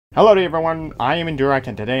Hello to everyone, I am Indurok,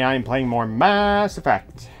 and today I am playing more Mass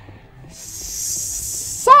Effect.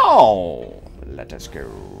 So, let us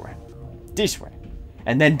go this way,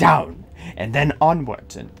 and then down, and then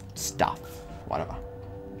onwards, and stuff, whatever.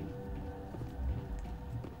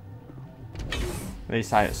 At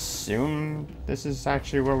least I assume this is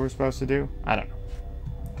actually what we're supposed to do. I don't know.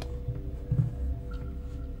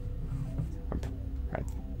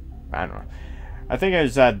 I don't know. I think it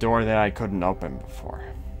was that door that I couldn't open before.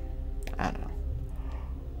 I don't know.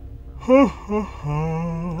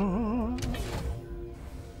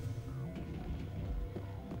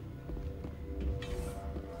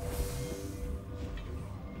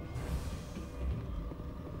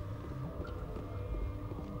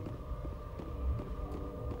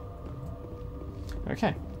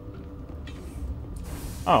 Okay.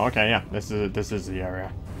 Oh, okay, yeah. This is the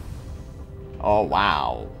area. Oh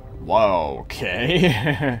wow. Whoa,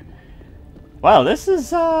 okay. Wow, this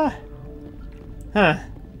is huh.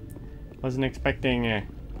 Wasn't expecting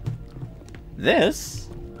this.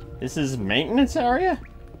 This is maintenance area?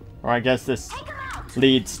 Or I guess this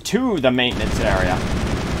leads to the maintenance area.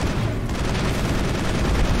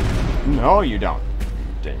 No, you don't.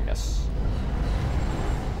 Dingus.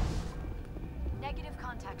 Negative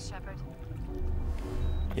contact, Shepard.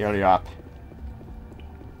 Heal you up.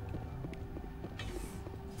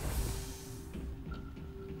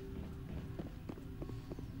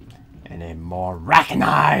 Any more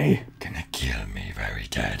Rachni? Gonna kill me very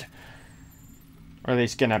dead. Or at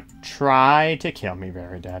least gonna try to kill me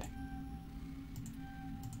very dead.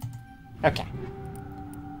 Okay.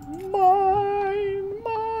 Mine,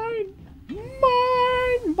 mine,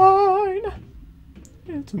 mine, mine.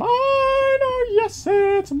 It's mine, oh yes,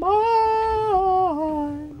 it's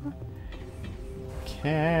mine.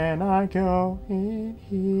 Can I go in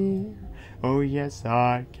here? Oh yes,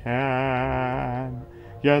 I can.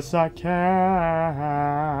 Yes, I can.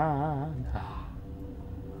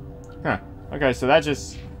 Huh. Okay, so that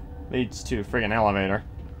just leads to a friggin' elevator.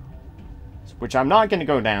 Which I'm not gonna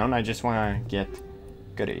go down, I just wanna get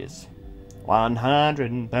goodies.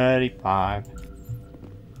 135.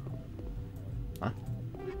 Huh?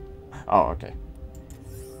 Oh, okay.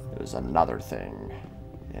 There's another thing.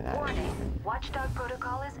 Warning, Watchdog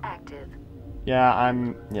protocol is active. Yeah,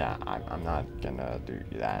 I'm not gonna do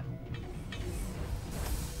that.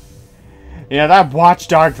 Yeah, that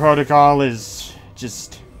Watchdog protocol is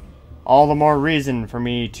just all the more reason for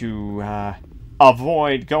me to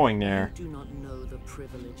avoid going there. You do not know the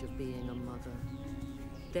privilege of being a mother.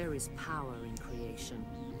 There is power in creation.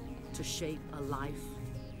 To shape a life,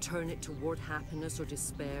 turn it toward happiness or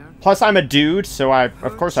despair. Plus, I'm a dude, so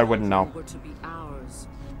of course I wouldn't know. Were to be ours,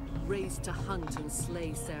 raised to hunt and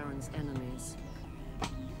slay Saren's enemies.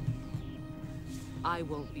 I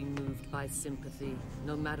won't be moved by sympathy,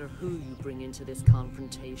 no matter who you bring into this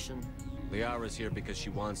confrontation. Liara's here because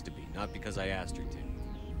she wants to be, not because I asked her to.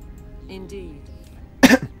 Indeed.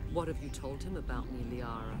 What have you told him about me,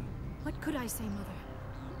 Liara? What could I say, Mother?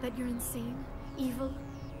 That you're insane? Evil?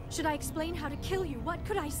 Should I explain how to kill you? What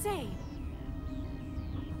could I say?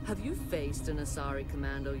 Have you faced an Asari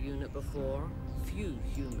commando unit before? Few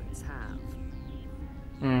humans have.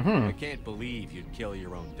 Mm-hmm. I can't believe you'd kill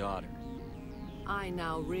your own daughter. I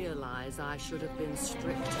now realize I should have been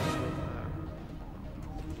stricter with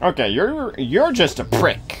her. Okay, you're just a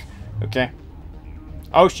prick. Okay.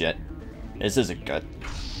 Oh shit. This isn't good.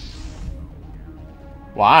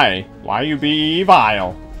 Why? Why you be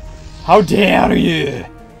vile? How dare you?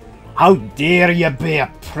 How dare you be a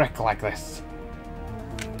prick like this?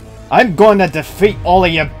 I'm gonna defeat all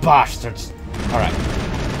of you bastards. Alright.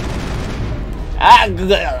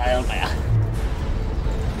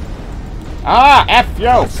 Ah, F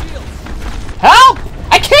you! Help!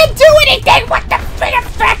 I can't do anything! What the frick?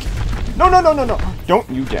 No. Don't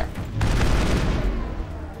you dare.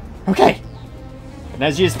 Okay.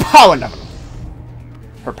 Benezia's power level.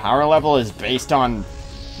 Her power level is based on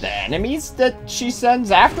the enemies that she sends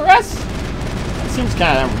after us? That seems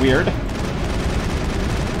kind of weird.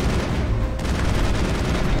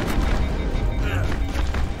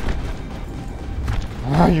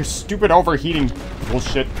 Ah, you stupid overheating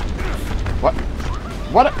bullshit. What?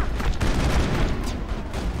 What?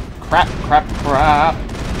 Crap.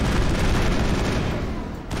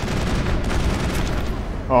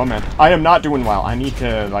 Oh man, I am not doing well. I need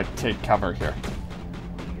to, like, take cover here.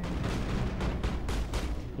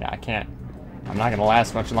 Yeah, I can't. I'm not gonna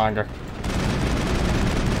last much longer.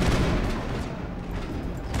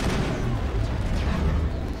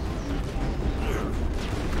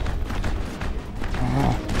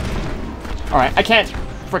 Alright, I can't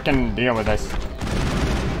frickin' deal with this.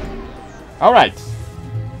 Alright.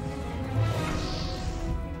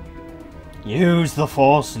 Use the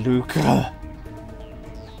Force, Luke.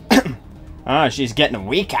 Ah, she's getting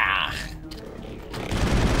weaker.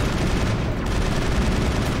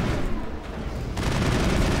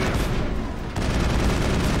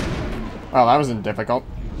 Well, that wasn't difficult.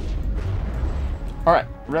 Alright,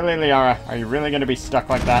 really, Liara? Are you really gonna be stuck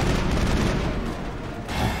like that?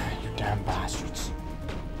 You damn bastards.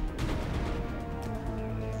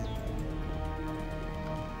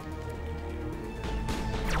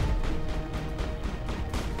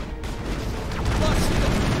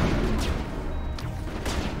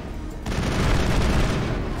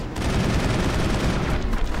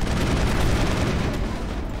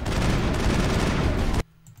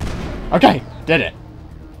 Okay, did it.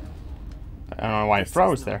 I don't know why it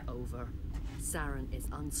froze there. Over. Saren is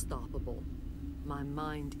unstoppable. My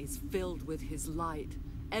mind is filled with his light.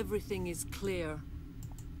 Everything is clear.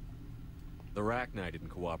 The Rachni didn't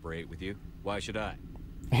cooperate with you. Why should I?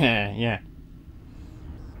 Yeah.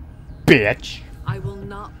 Bitch. I will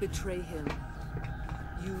not betray him.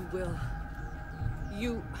 You will.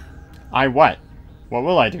 You. I what? What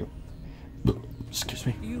will I do? Excuse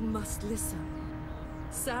me. You must listen.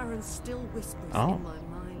 Saren still whispers in my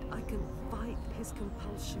mind. I can fight his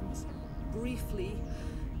compulsions briefly,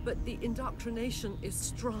 but the indoctrination is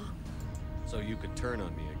strong. So you could turn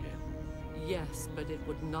on me again? Yes, but it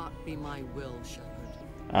would not be my will,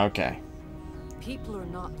 Shepard. Okay. People are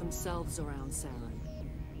not themselves around Saren.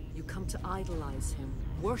 You come to idolize him,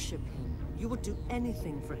 worship him. You would do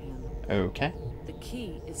anything for him. Okay. The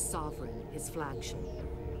key is Sovereign, his flagship.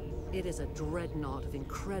 It is a dreadnought of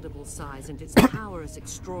incredible size, and its power is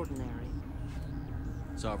extraordinary.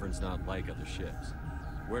 Sovereign's not like other ships.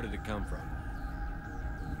 Where did it come from?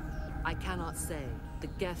 I cannot say. The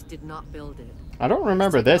Geth did not build it. I don't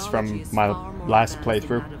remember this from Technology is my far more last advanced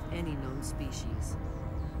than playthrough. that of any known species.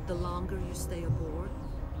 The longer you stay aboard,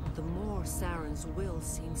 the more Saren's will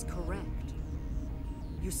seems correct.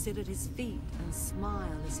 You sit at his feet and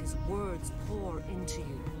smile as his words pour into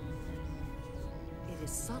you. It is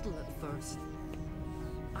subtle at first.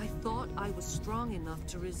 I thought I was strong enough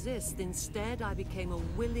to resist. Instead, I became a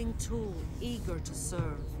willing tool, eager to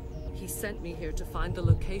serve. He sent me here to find the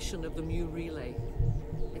location of the Mu relay.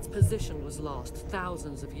 Its position was lost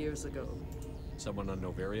thousands of years ago. Someone on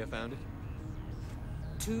Noveria found it?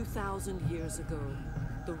 2,000 years ago,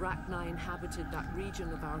 the Rachni inhabited that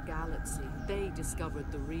region of our galaxy. They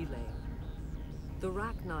discovered the relay. The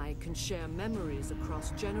Rachni can share memories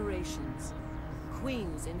across generations.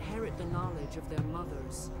 Queens inherit the knowledge of their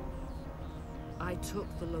mothers. I took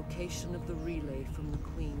the location of the relay from the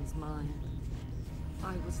Queen's mind.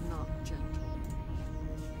 I was not gentle.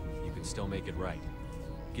 You can still make it right.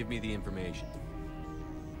 Give me the information.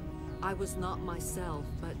 I was not myself,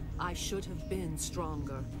 but I should have been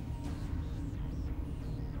stronger.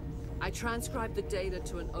 I transcribed the data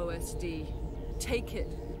to an OSD. Take it,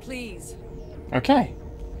 please. Okay.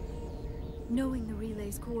 Knowing the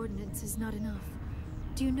relay's coordinates is not enough.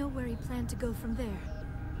 Do you know where he planned to go from there?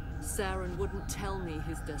 Saren wouldn't tell me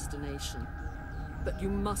his destination, but you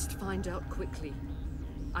must find out quickly.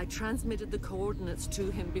 I transmitted the coordinates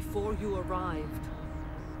to him before you arrived.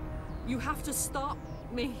 You have to stop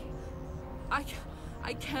me.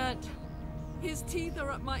 I can't. His teeth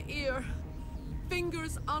are at my ear.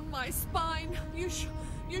 Fingers on my spine. You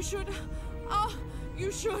should. Oh,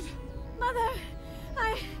 you should. Mother!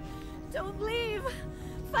 Don't leave!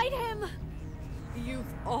 Fight him!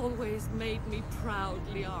 You've always made me proud,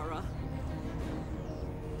 Liara.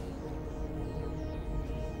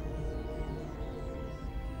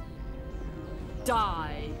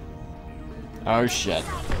 Die. Oh shit.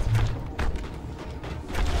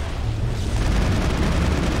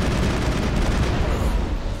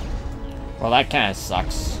 Well, that kind of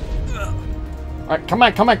sucks. Alright, come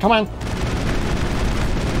on, come on, come on.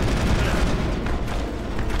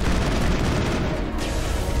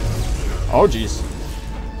 Oh, jeez.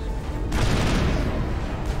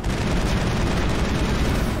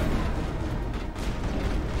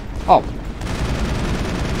 Oh.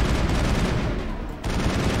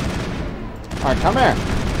 Alright, come here.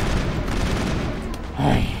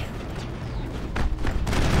 Hey.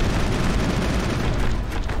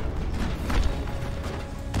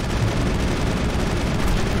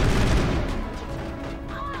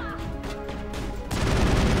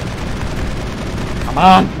 Come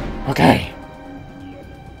on. Okay.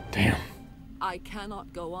 Damn. I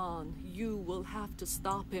cannot go on. You will have to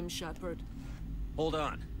stop him, Shepard. Hold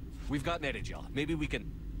on. We've got Netagel. Maybe we can...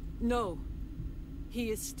 No. He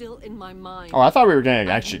is still in my mind. Oh, I thought we were gonna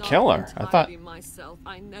actually kill her. I thought... myself.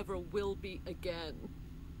 I never will be again.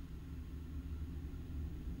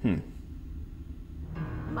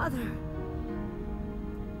 Mother,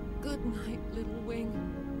 Good night, little wing.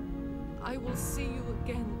 I will see you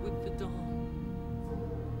again with the dawn.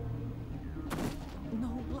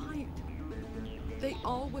 No light. They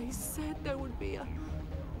always said there would be a...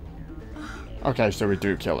 Okay, so we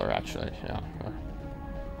do kill her, actually. Yeah.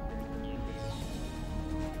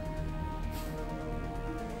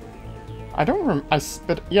 I don't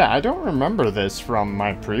I don't remember this from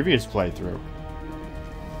my previous playthrough.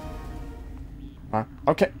 Huh?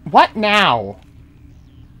 Okay, what now?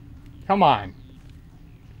 Come on.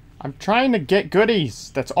 I'm trying to get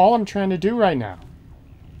goodies. That's all I'm trying to do right now.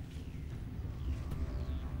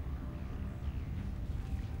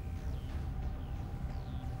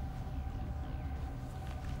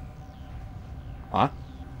 Huh?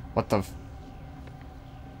 What the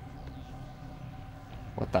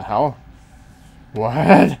what the hell?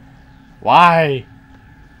 What? Why?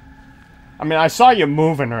 I mean, I saw you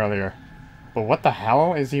moving earlier, but what the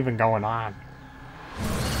hell is even going on?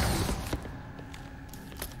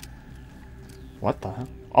 What the hell?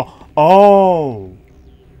 Oh, oh!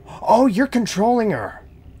 Oh, you're controlling her!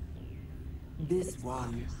 This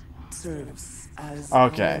one serves as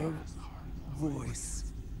Okay. our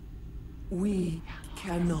voice. We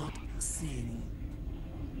cannot sing.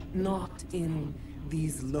 Not in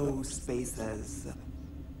these low spaces.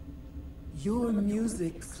 Your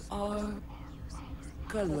musics are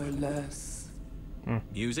colorless.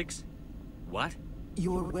 Musics? What?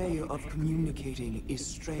 Your way of communicating is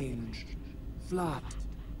strange. Flat.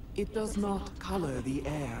 It does not color the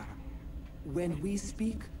air. When we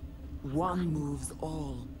speak, one moves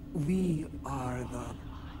all. We are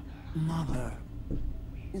the mother.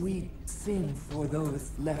 We sing for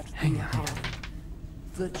those left behind.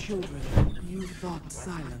 The children you thought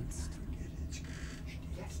silenced.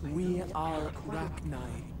 We are Rachni.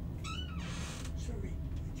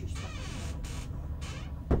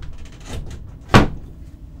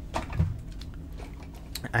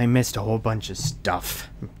 I missed a whole bunch of stuff.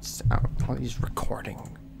 All these recording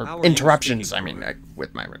How are or you interruptions. speaking I mean, for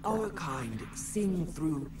with my recording. Our kind sing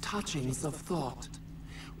through touchings of thought.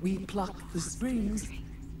 We pluck the strings,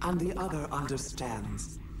 and the other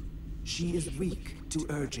understands. She is weak to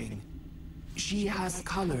urging. She has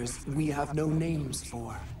colors we have no names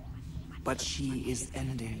for. But she is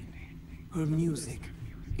ending. Her music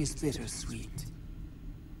is bittersweet.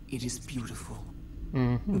 It is beautiful.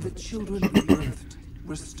 The children we birthed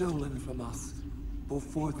were stolen from us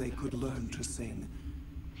before they could learn to sing.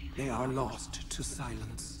 They are lost to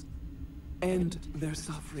silence. And their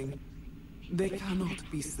suffering, they cannot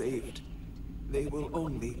be saved. They will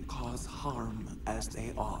only cause harm as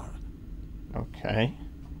they are. Okay.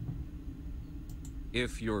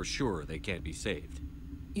 If you're sure they can't be saved.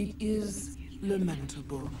 It is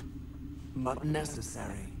lamentable, but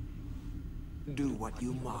necessary. Do what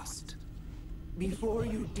you must. Before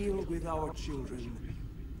you deal with our children,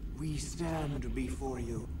 we stand before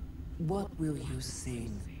you. What will you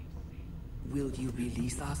sing? Will you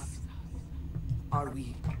release us? Are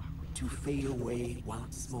we to fade away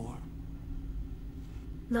once more?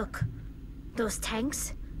 Look, those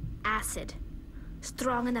tanks? Acid.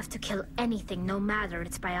 Strong enough to kill anything, no matter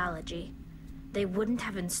its biology. They wouldn't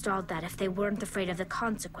have installed that if they weren't afraid of the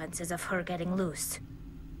consequences of her getting loose.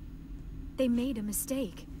 They made a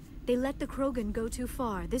mistake. They let the Krogan go too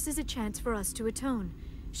far. This is a chance for us to atone.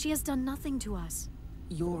 She has done nothing to us.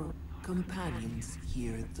 Your companions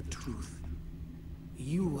hear the truth.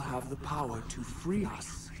 You have the power to free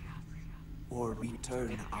us, or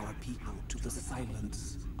return our people to the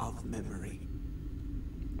silence of memory.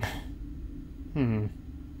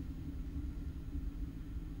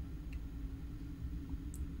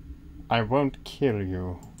 I won't kill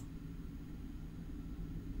you.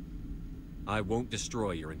 I won't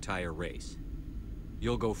destroy your entire race.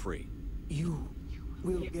 You'll go free. You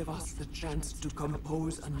will give us the chance to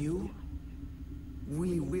compose anew?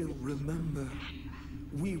 We will remember.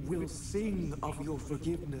 We will sing of your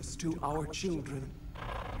forgiveness to our children.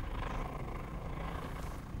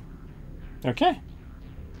 Okay.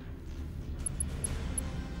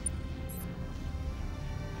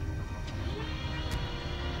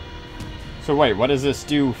 So wait, what does this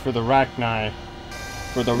do for the Rachni?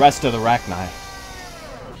 For the rest of the Rachni?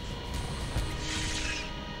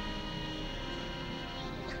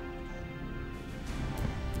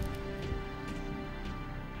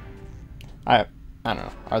 I don't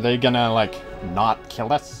know. Are they gonna, like, not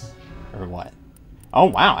kill us? Or what? Oh,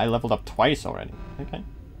 wow, I leveled up twice already. Okay.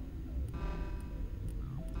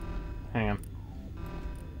 Hang on.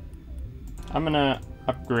 I'm gonna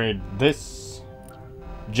upgrade this.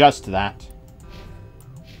 Just that.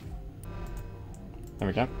 There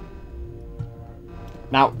we go.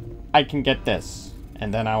 Now, I can get this.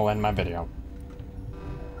 and then I'll end my video.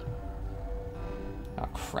 Oh,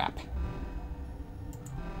 crap.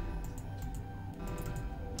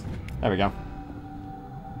 There we go.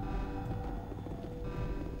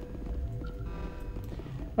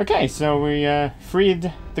 Okay, so we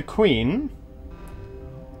freed the queen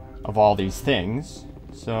of all these things.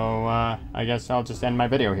 So I guess I'll just end my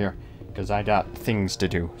video here, because I got things to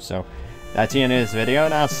do. So that's the end of this video,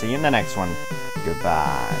 and I'll see you in the next one.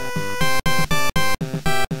 Goodbye.